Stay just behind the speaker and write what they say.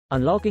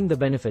Unlocking the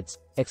benefits,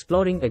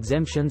 exploring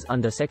exemptions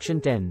under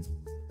Section 10.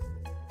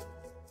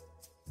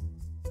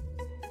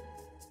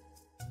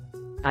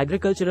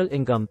 Agricultural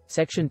income,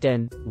 Section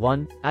 10,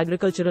 1.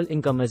 Agricultural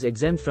income is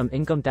exempt from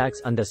income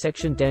tax under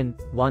Section 10,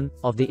 1,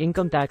 of the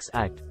Income Tax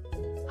Act.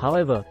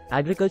 However,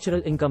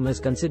 agricultural income is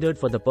considered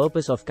for the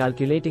purpose of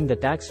calculating the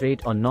tax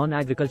rate on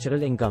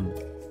non-agricultural income.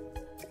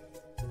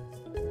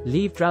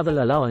 Leave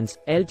travel allowance,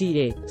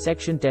 LTA,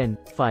 Section 10,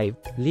 5.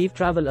 Leave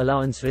travel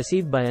allowance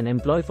received by an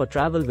employee for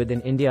travel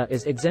within India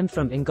is exempt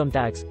from income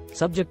tax,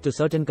 subject to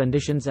certain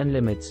conditions and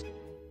limits.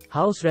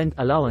 House rent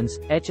allowance,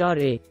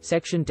 HRA,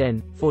 Section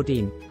 10,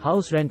 14.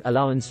 House rent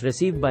allowance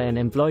received by an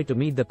employee to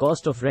meet the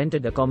cost of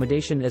rented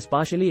accommodation is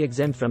partially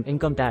exempt from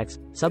income tax,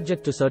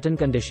 subject to certain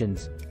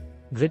conditions.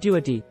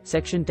 Gratuity,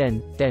 Section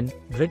 10, 10.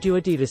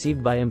 Gratuity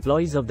received by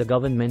employees of the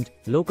government,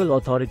 local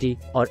authority,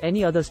 or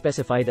any other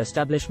specified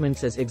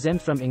establishments is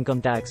exempt from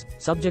income tax,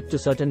 subject to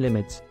certain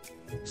limits.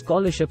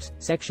 Scholarships,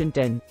 Section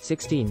 10,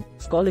 16.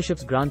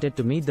 Scholarships granted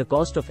to meet the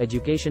cost of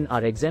education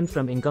are exempt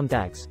from income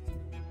tax.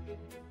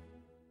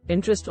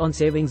 Interest on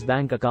savings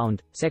bank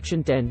account,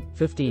 Section 10,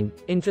 15.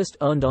 Interest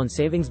earned on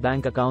savings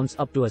bank accounts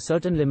up to a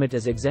certain limit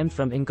is exempt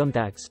from income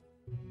tax.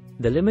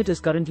 The limit is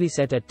currently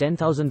set at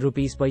 10,000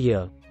 rupees per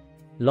year.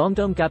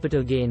 Long-term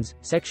capital gains,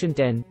 Section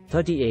 10,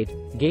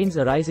 38. Gains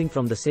arising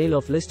from the sale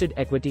of listed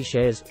equity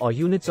shares or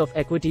units of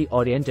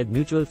equity-oriented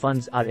mutual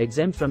funds are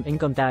exempt from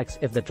income tax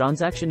if the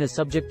transaction is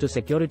subject to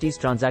securities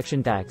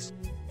transaction tax.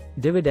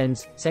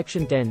 Dividends,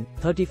 Section 10,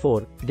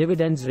 34.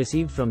 Dividends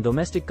received from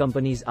domestic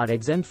companies are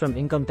exempt from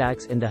income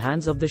tax in the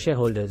hands of the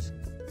shareholders.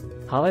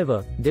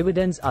 However,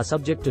 dividends are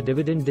subject to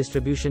dividend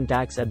distribution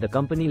tax at the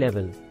company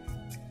level.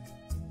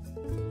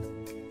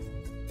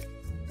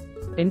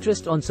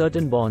 Interest on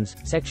certain bonds,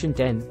 Section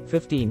 10,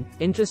 15.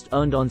 Interest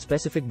earned on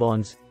specific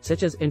bonds,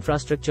 such as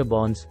infrastructure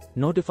bonds,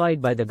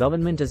 notified by the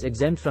government is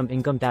exempt from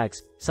income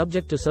tax,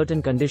 subject to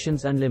certain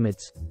conditions and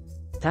limits.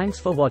 Thanks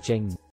for watching.